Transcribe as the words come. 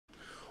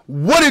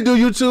What it do,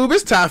 YouTube?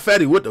 It's Ty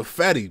Fatty with the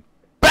Fatty.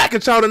 Back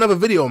at y'all with another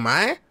video,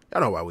 man.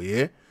 Y'all know why we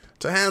here.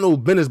 To handle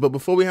business, but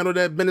before we handle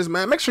that business,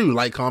 man, make sure you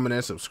like, comment,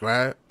 and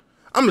subscribe.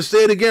 I'm going to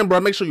say it again,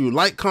 bro. Make sure you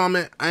like,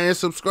 comment, and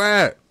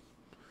subscribe.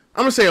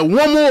 I'm going to say it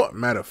one more.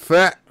 Matter of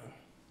fact,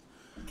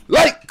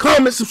 like,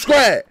 comment,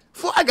 subscribe.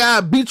 Before I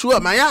gotta beat you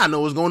up, man, y'all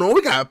know what's going on.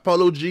 We got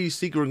Polo G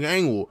Secret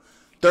Gang War,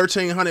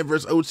 1300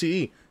 versus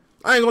OTE.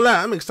 I ain't gonna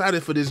lie, I'm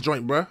excited for this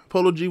joint, bro.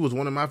 Polo G was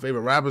one of my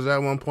favorite rappers at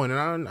one point,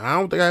 and I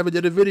don't think I ever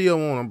did a video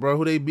on him, bro.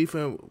 Who they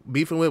beefing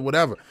with,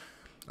 whatever.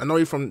 I know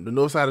he from the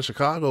north side of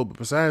Chicago, but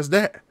besides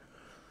that,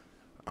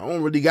 I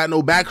don't really got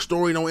no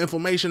backstory, no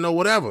information, no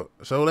whatever.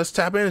 So let's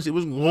tap in and see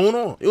what's going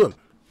on.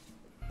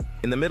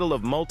 In the middle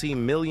of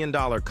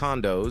multi-million-dollar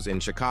condos in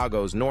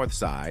Chicago's north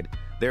side,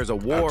 there's a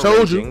war I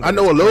told you, I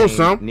know a little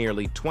something.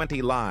 Nearly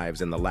 20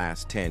 lives in the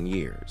last 10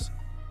 years.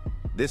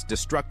 This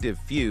destructive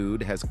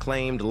feud has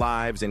claimed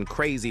lives in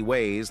crazy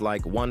ways,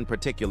 like one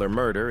particular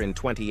murder in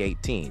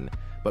 2018,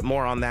 but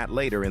more on that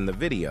later in the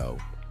video.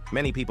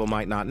 Many people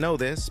might not know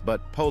this,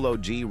 but Polo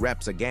G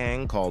reps a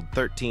gang called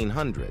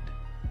 1300.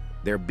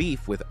 Their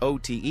beef with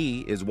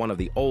OTE is one of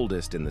the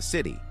oldest in the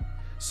city.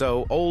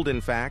 So old,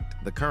 in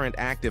fact, the current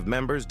active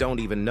members don't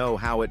even know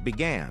how it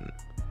began,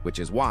 which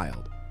is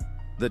wild.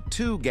 The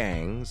two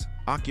gangs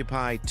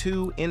occupy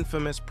two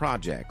infamous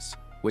projects,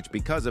 which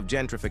because of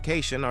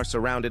gentrification are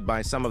surrounded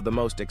by some of the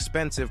most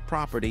expensive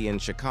property in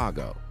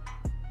Chicago.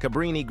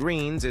 Cabrini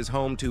Greens is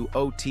home to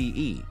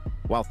OTE,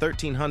 while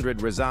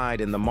 1300 reside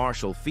in the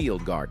Marshall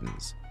Field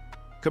Gardens.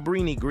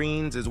 Cabrini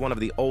Greens is one of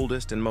the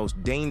oldest and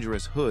most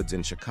dangerous hoods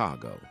in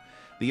Chicago.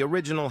 The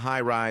original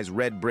high-rise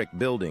red brick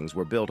buildings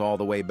were built all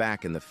the way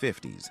back in the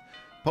 50s.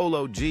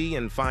 Polo G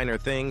in Finer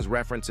Things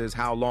references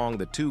how long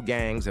the two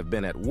gangs have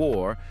been at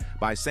war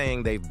by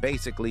saying they've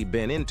basically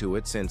been into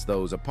it since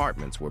those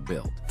apartments were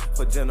built.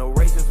 For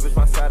generations, bitch,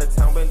 my side of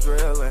town been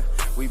drilling.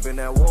 We've been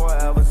at war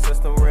ever since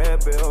the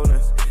red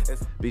buildings.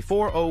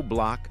 Before O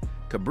Block,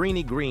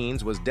 Cabrini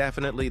Greens was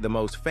definitely the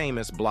most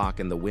famous block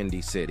in the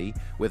Windy City,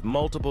 with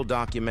multiple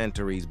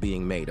documentaries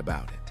being made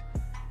about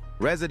it.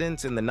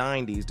 Residents in the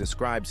 90s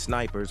described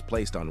snipers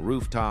placed on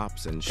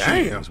rooftops, and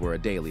shootings were a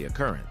daily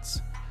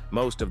occurrence.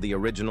 Most of the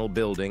original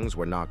buildings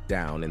were knocked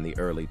down in the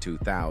early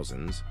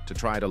 2000s to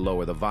try to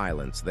lower the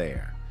violence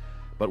there.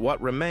 But what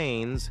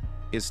remains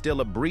is still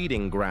a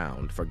breeding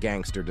ground for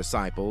gangster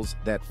disciples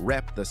that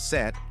rep the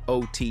set,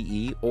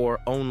 OTE, or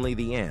Only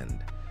the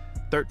End.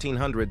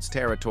 1300's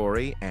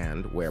territory,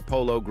 and where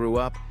Polo grew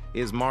up,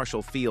 is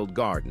Marshall Field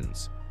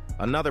Gardens,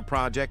 another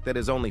project that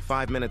is only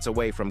 5 minutes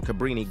away from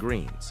Cabrini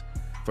Greens.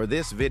 For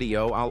this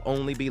video, I'll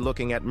only be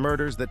looking at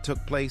murders that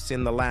took place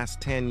in the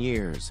last 10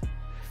 years.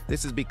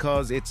 This is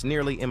because it's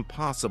nearly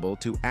impossible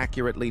to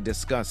accurately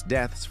discuss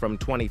deaths from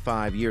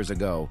 25 years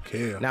ago.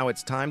 Now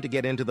it's time to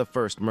get into the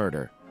first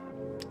murder.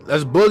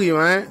 Let's boogie,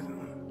 man.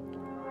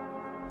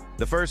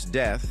 The first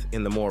death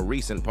in the more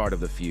recent part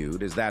of the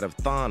feud is that of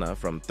Thana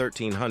from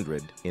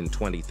 1300 in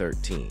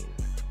 2013.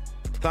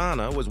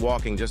 Thana was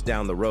walking just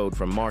down the road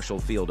from Marshall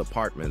Field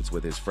Apartments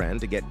with his friend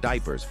to get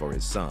diapers for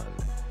his son.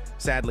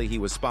 Sadly, he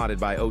was spotted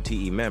by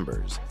OTE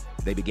members.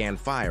 They began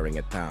firing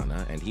at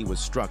Thana, and he was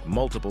struck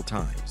multiple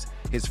times.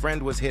 His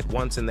friend was hit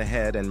once in the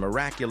head and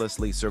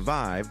miraculously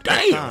survived,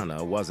 but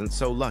Thana wasn't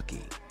so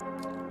lucky.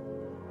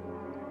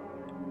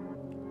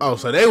 Oh,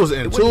 so they was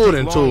into it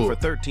and for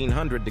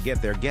 1300 to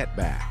get their get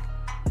back.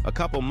 A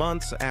couple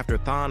months after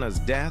Thana's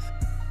death,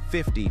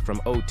 50 from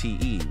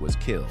OTE was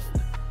killed.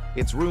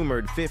 It's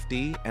rumored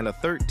 50 and a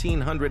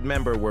 1300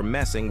 member were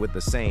messing with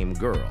the same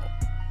girl.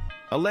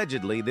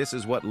 Allegedly, this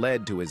is what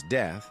led to his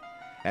death.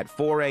 At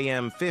 4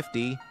 a.m.,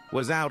 50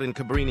 was out in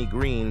Cabrini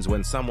Greens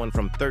when someone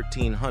from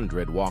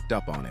 1300 walked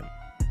up on him.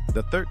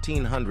 The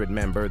 1300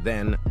 member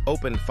then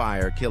opened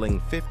fire,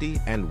 killing 50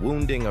 and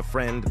wounding a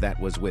friend that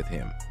was with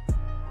him.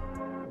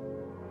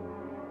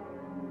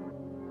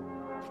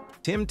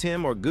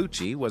 Tim or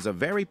Gucci was a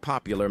very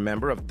popular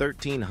member of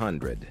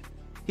 1300.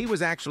 He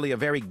was actually a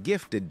very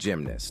gifted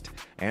gymnast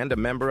and a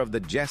member of the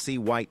Jesse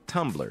White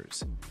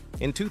Tumblers.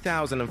 In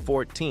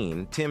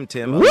 2014, Tim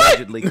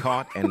allegedly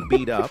caught and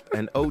beat up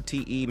an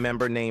OTE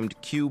member named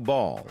Q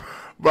Ball.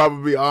 Bro,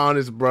 to be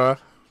honest, bro,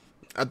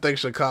 I think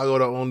Chicago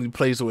the only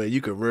place where you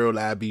could real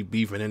life be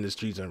beefing in the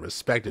streets and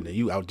respecting it.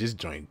 You out this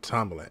joint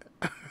tumbling.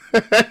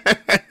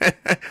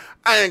 I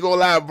ain't gonna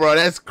lie, bro,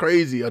 that's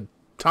crazy. A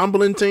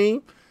tumbling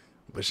team?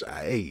 But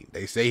hey,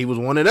 they say he was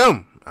one of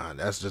them.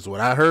 That's just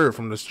what I heard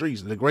from the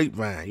streets, the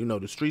grapevine. You know,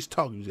 the streets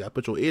talk. You gotta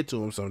put your ear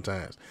to him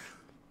sometimes.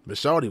 But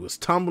Shawty was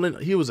tumbling.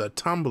 He was a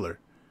tumbler.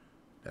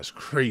 That's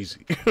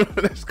crazy.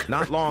 That's crazy.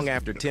 Not long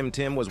after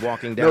Tim was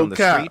walking down the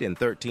street in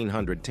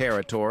 1300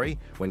 territory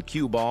when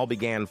Q Ball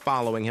began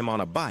following him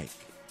on a bike.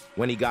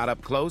 When he got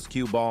up close,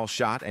 Q Ball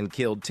shot and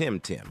killed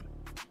Tim.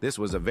 This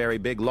was a very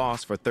big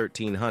loss for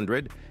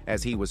 1300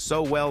 as he was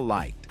so well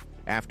liked.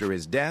 After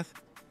his death,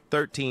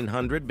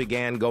 1300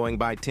 began going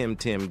by Tim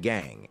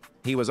Gang.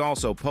 He was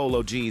also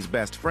Polo G's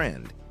best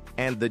friend.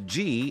 And the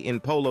G in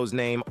Polo's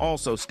name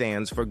also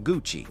stands for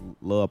Gucci.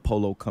 Love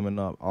Polo coming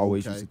up.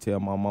 Always used to tell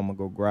my mama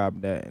go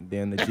grab that. And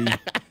then the G,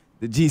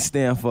 The G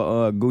stand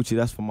for Gucci.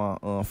 That's for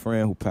my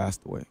friend who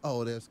passed away.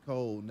 Oh, that's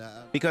cold.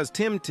 Nah. Because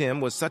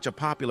Tim was such a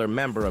popular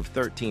member of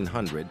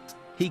 1300,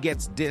 he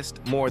gets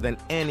dissed more than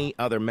any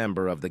other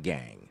member of the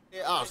gang.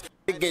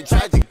 It get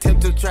tragic. Tim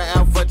try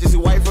out for just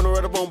white from the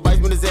red up on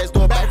bikes when his ass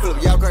throw a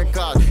backflip. Y'all crank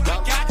cars.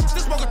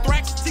 Still smoking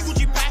thrax. See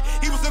Gucci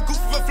pack. He was a goofy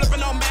for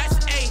flipping on match.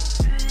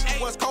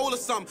 Ayy, was cold or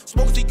something.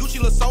 Smoking see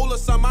Gucci La Soul or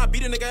something. I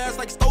beat a nigga ass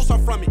like he stole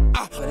something from me.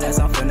 Unless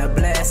I'm finna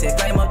blast it.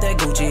 Claim up that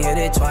Gucci, hit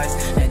it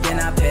twice, and then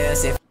I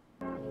pass it.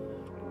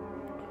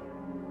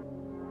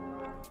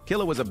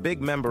 Killer was a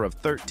big member of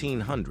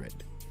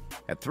 1300.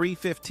 At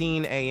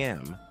 3:15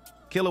 a.m.,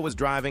 Killer was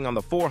driving on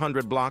the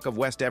 400 block of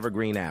West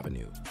Evergreen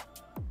Avenue.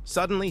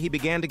 Suddenly, he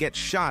began to get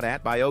shot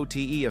at by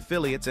OTE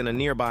affiliates in a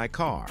nearby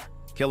car.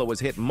 Killer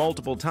was hit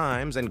multiple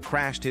times and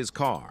crashed his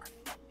car.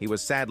 He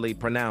was sadly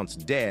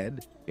pronounced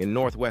dead in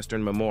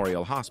Northwestern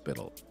Memorial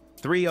Hospital.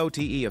 3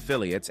 OTE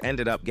affiliates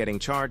ended up getting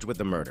charged with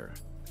the murder.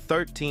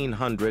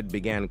 1300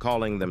 began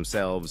calling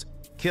themselves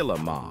Killer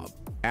Mob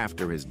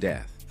after his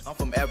death. I'm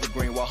from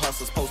Evergreen, where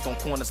hustlers post on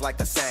corners like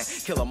a sign.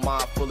 Kill a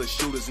mob full of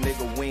shooters,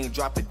 nigga, we ain't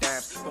dropping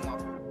dimes.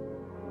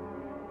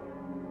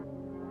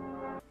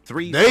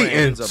 3 They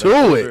friends of into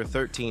an older it.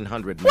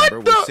 1300 member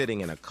were sitting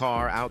in a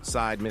car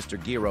outside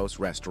Mr. Gyros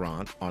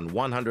restaurant on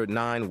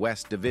 109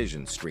 West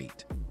Division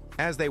Street.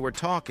 As they were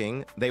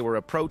talking, they were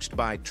approached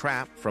by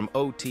Trap from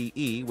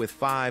OTE with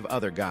 5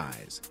 other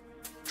guys.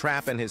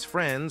 Trap and his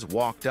friends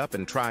walked up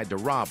and tried to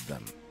rob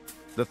them.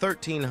 The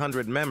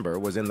 1300 member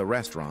was in the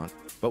restaurant,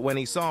 but when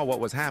he saw what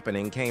was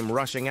happening, came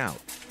rushing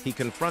out. He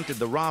confronted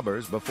the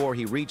robbers before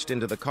he reached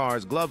into the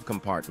car's glove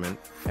compartment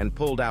and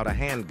pulled out a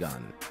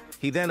handgun.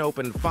 He then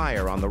opened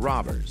fire on the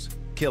robbers,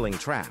 killing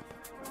Trap.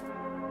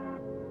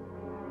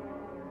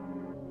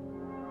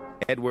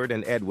 Edward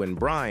and Edwin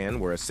Bryan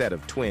were a set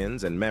of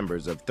twins and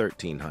members of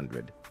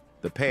 1300.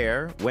 The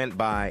pair went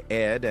by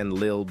Ed and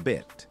Lil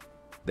Bit.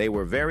 They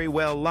were very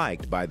well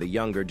liked by the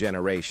younger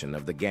generation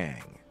of the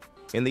gang.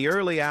 In the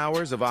early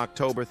hours of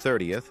October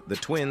 30th, the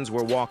twins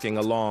were walking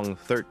along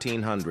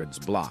 1300's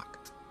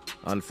block.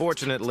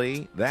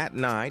 Unfortunately, that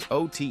night,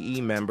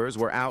 OTE members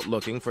were out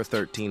looking for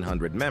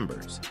 1300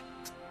 members.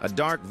 A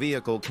dark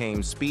vehicle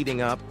came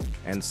speeding up,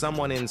 and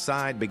someone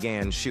inside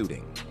began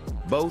shooting.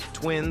 Both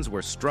twins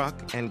were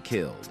struck and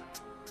killed.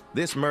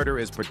 This murder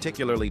is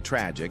particularly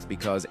tragic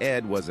because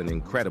Ed was an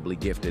incredibly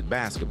gifted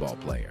basketball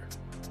player.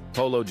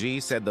 Polo G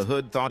said the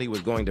hood thought he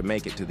was going to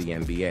make it to the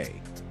NBA.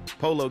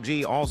 Polo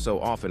G also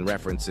often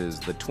references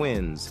the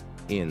twins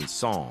in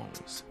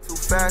songs. Too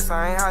fast,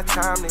 I ain't had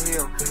time to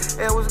heal.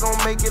 Ed was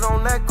gonna make it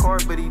on that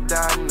court, but he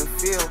died in the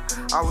field.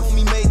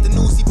 Homie made the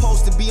news, he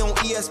supposed to be on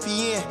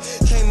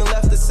ESPN. Came and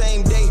left the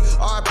same day,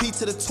 RIP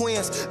to the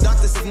twins.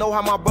 Doctors said know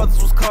how my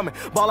brothers was coming.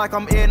 Ball like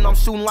I'm Ed and I'm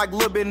shooting like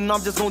Lil Bit, and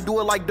I'm just gonna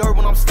do it like dirt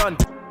when I'm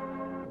stunned.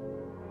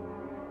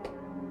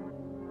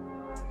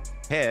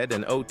 Ed,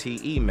 an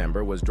OTE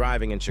member, was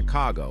driving in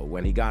Chicago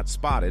when he got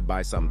spotted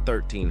by some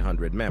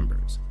 1300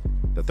 members.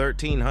 The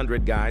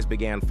 1300 guys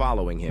began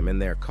following him in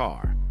their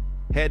car.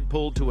 Head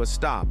pulled to a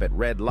stop at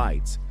red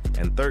lights,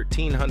 and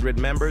 1300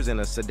 members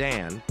in a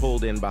sedan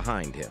pulled in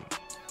behind him.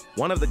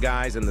 One of the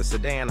guys in the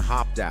sedan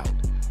hopped out,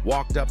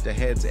 walked up to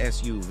Head's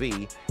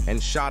SUV,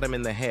 and shot him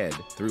in the head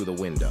through the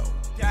window.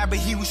 Yeah, but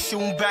he was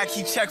shooting back,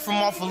 he checked from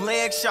off a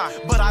leg shot.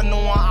 But I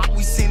know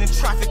we seen in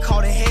traffic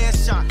called a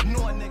headshot.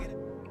 Know a nigga.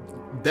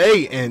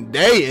 They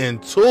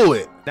into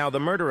it. Now,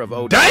 the murder of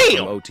OD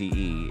from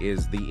OTE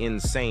is the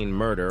insane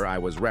murder I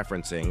was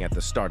referencing at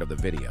the start of the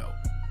video.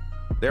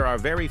 There are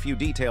very few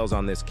details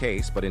on this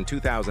case, but in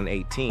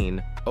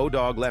 2018,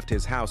 O-Dog left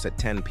his house at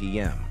 10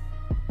 p.m.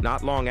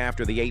 Not long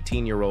after, the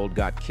 18-year-old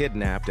got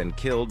kidnapped and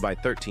killed by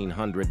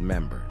 1300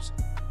 members.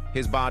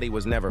 His body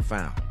was never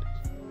found.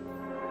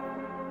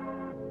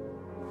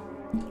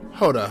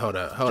 Hold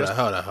up.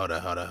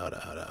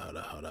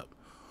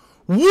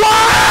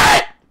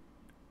 What?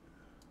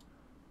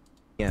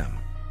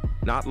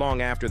 Not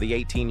long after, the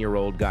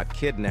 18-year-old got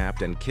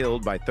kidnapped and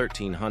killed by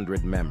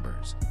 1300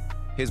 members.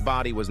 His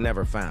body was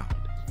never found.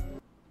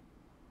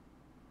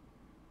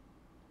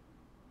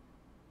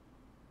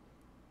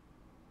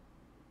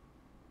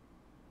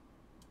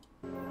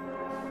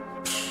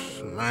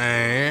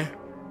 Man.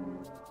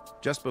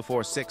 Just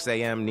before 6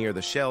 a.m. near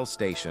the Shell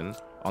station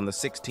on the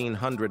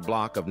 1600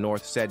 block of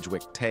North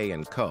Sedgwick, Tay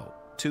 & Co.,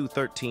 two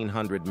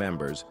 1300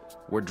 members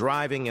were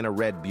driving in a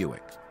red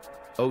Buick.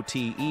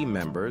 OTE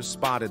members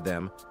spotted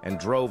them and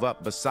drove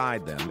up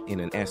beside them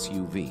in an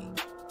SUV.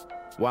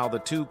 While the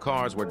two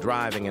cars were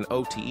driving, an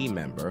OTE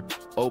member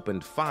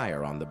opened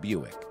fire on the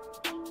Buick.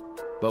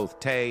 Both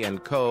Tay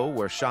and Co.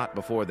 were shot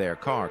before their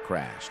car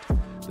crashed.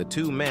 The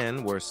two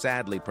men were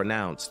sadly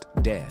pronounced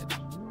dead.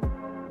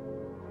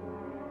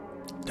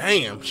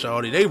 Damn,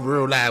 shorty, they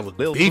real live with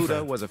Lil beefing.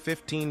 Puda was a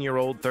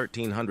 15-year-old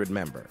 1300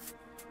 member.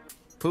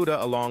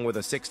 Puda, along with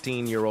a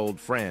 16-year-old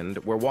friend,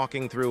 were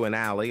walking through an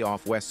alley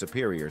off West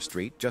Superior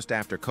Street just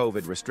after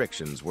COVID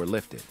restrictions were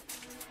lifted.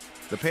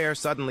 The pair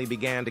suddenly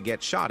began to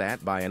get shot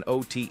at by an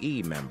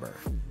OTE member.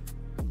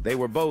 They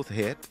were both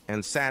hit,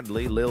 and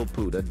sadly, Lil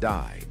Puda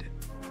died.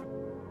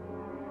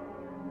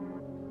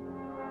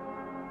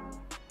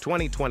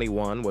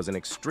 2021 was an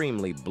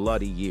extremely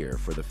bloody year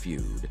for the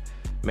feud,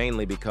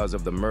 mainly because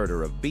of the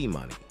murder of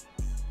B-Money.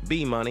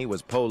 B-Money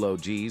was Polo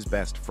G's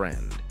best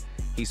friend.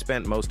 He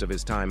spent most of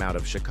his time out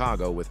of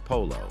Chicago with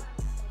Polo.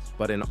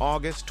 But in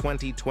August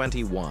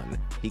 2021,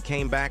 he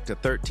came back to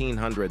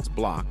 1300's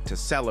block to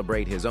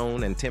celebrate his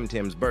own and Tim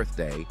Tim's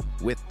birthday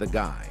with the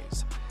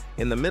guys.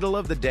 In the middle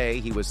of the day,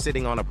 he was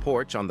sitting on a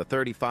porch on the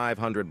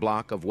 3500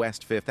 block of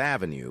West 5th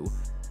Avenue.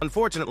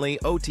 Unfortunately,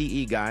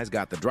 OTE guys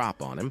got the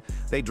drop on him.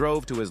 They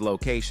drove to his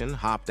location,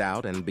 hopped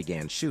out, and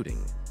began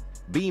shooting.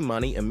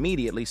 B-Money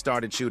immediately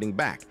started shooting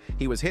back.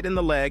 He was hit in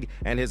the leg,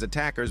 and his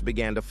attackers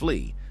began to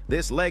flee.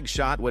 This leg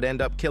shot would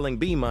end up killing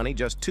B-Money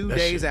just 2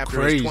 days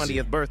after his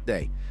 20th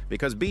birthday.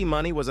 Because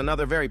B-Money was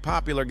another very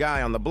popular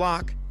guy on the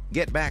block,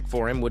 get back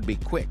for him would be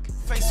quick.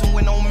 Facing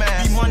with no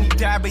mask. B-Money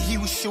died, but he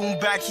was shooting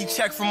back. He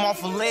checked from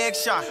off a leg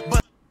shot.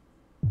 But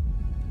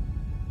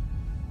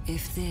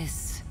if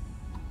this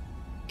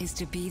is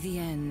to be the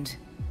end.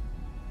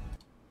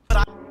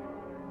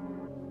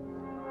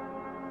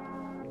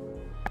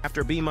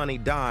 After B-Money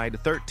died,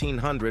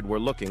 1300 were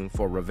looking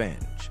for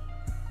revenge.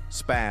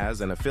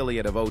 Spaz, an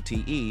affiliate of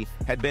OTE,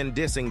 had been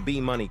dissing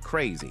B-Money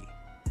crazy.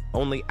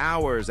 Only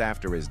hours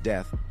after his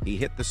death, he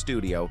hit the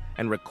studio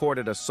and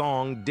recorded a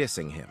song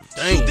dissing him.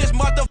 Shoot this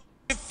motherfucking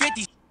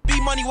 50,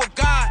 B-Money with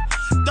God,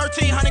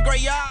 1300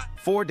 great yard.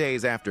 4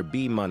 days after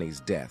B-Money's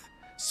death,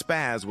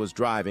 Spaz was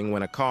driving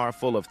when a car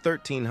full of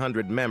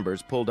 1300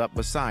 members pulled up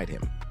beside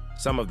him.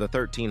 Some of the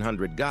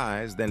 1300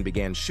 guys then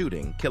began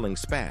shooting, killing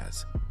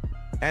Spaz.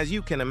 As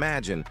you can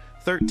imagine,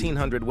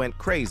 1300 went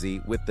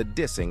crazy with the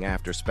dissing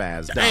after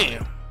Spaz died.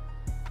 Damn.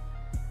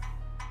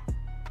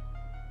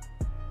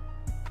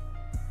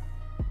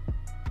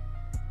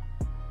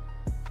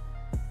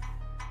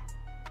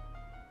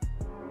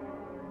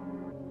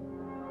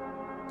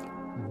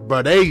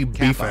 But they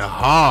beefing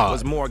hard.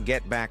 Was more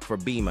get back for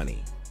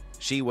B-Money.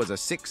 She was a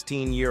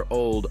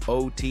 16-year-old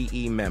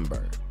OTE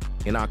member.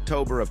 In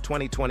October of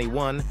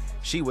 2021,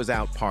 she was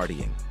out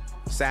partying.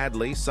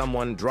 Sadly,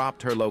 someone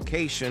dropped her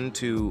location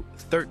to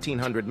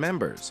 1300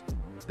 members.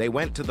 They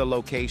went to the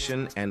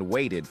location and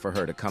waited for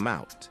her to come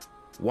out.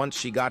 Once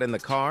she got in the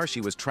car she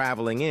was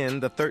traveling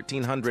in, the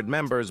 1300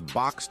 members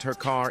boxed her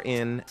car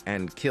in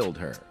and killed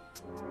her.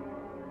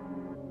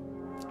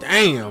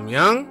 Damn,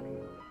 young.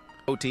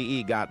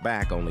 OTE got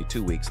back only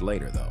 2 weeks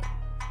later, though.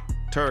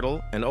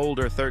 Turtle, an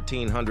older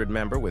 1300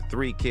 member with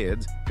 3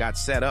 kids, got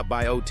set up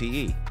by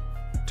OTE.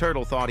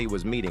 Turtle thought he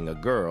was meeting a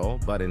girl,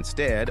 but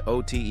instead,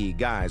 OTE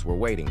guys were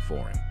waiting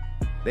for him.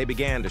 They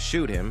began to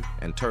shoot him,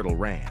 and Turtle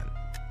ran.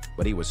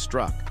 But he was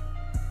struck.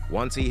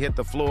 Once he hit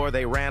the floor,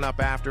 they ran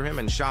up after him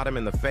and shot him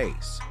in the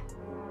face.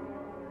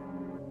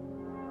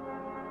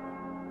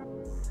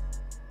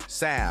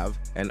 Sav,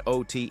 an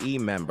OTE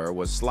member,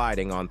 was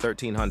sliding on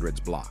 1300's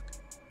block.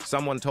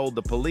 Someone told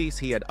the police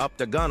he had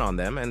upped a gun on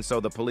them, and so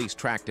the police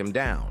tracked him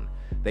down.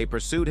 They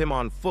pursued him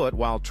on foot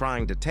while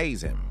trying to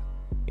tase him.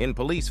 In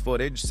police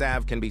footage,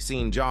 Sav can be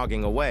seen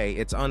jogging away.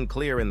 It's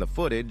unclear in the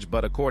footage,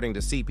 but according to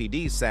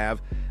CPD,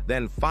 Sav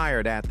then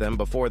fired at them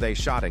before they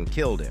shot and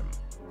killed him.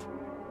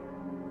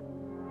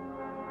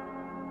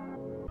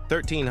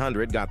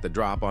 1300 got the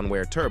drop on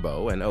where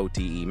Turbo, an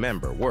OTE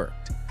member,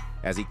 worked.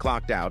 As he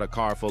clocked out, a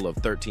car full of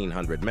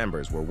 1300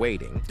 members were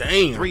waiting.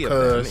 Damn, 3 of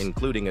them,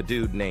 including a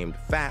dude named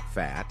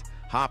Fat,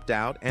 hopped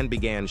out and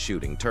began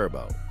shooting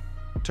Turbo.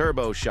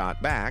 Turbo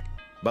shot back,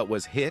 but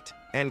was hit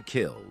and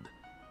killed.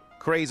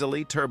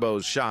 Crazily,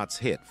 Turbo's shots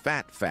hit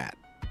Fat.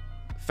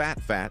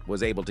 Fat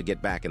was able to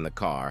get back in the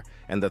car,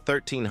 and the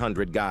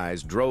 1300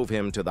 guys drove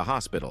him to the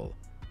hospital.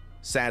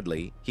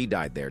 Sadly, he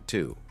died there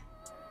too.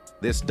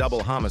 This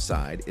double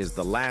homicide is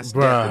the last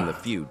death in the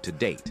feud to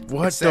date.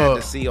 It's sad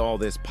to see all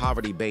this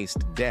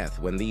poverty-based death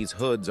when these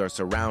hoods are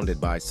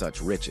surrounded by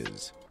such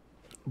riches.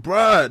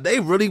 Bruh, they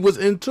really was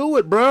into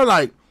it, bruh.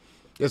 Like,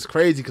 it's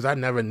crazy because I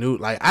never knew.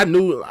 Like, I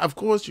knew, of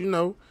course, you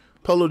know,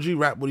 Polo G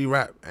rap what he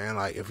rap. And,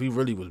 like, if he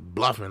really was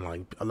bluffing,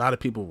 like, a lot of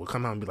people would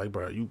come out and be like,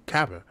 bruh, you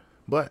capping.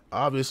 But,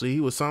 obviously, he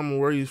was somewhere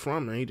where he's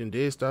from, and he done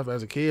did stuff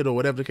as a kid or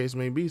whatever the case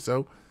may be.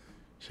 So,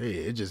 shit,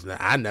 it just,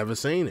 I never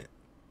seen it.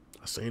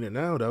 I seen it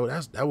now, though.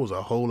 That was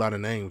a whole lot of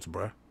names,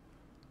 bruh.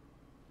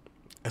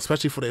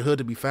 Especially for the hood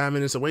to be 5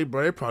 minutes away,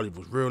 bruh. It probably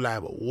was real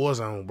live a war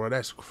zone, bruh.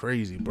 That's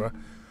crazy, bruh.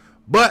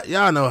 But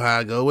y'all know how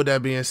I go. With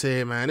that being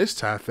said, man, it's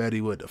Ty Fatty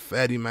with the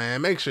Fatty,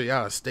 man. Make sure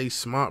y'all stay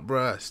smart,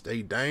 bruh.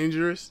 Stay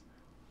dangerous.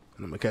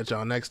 And I'm going to catch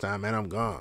y'all next time, man. I'm gone.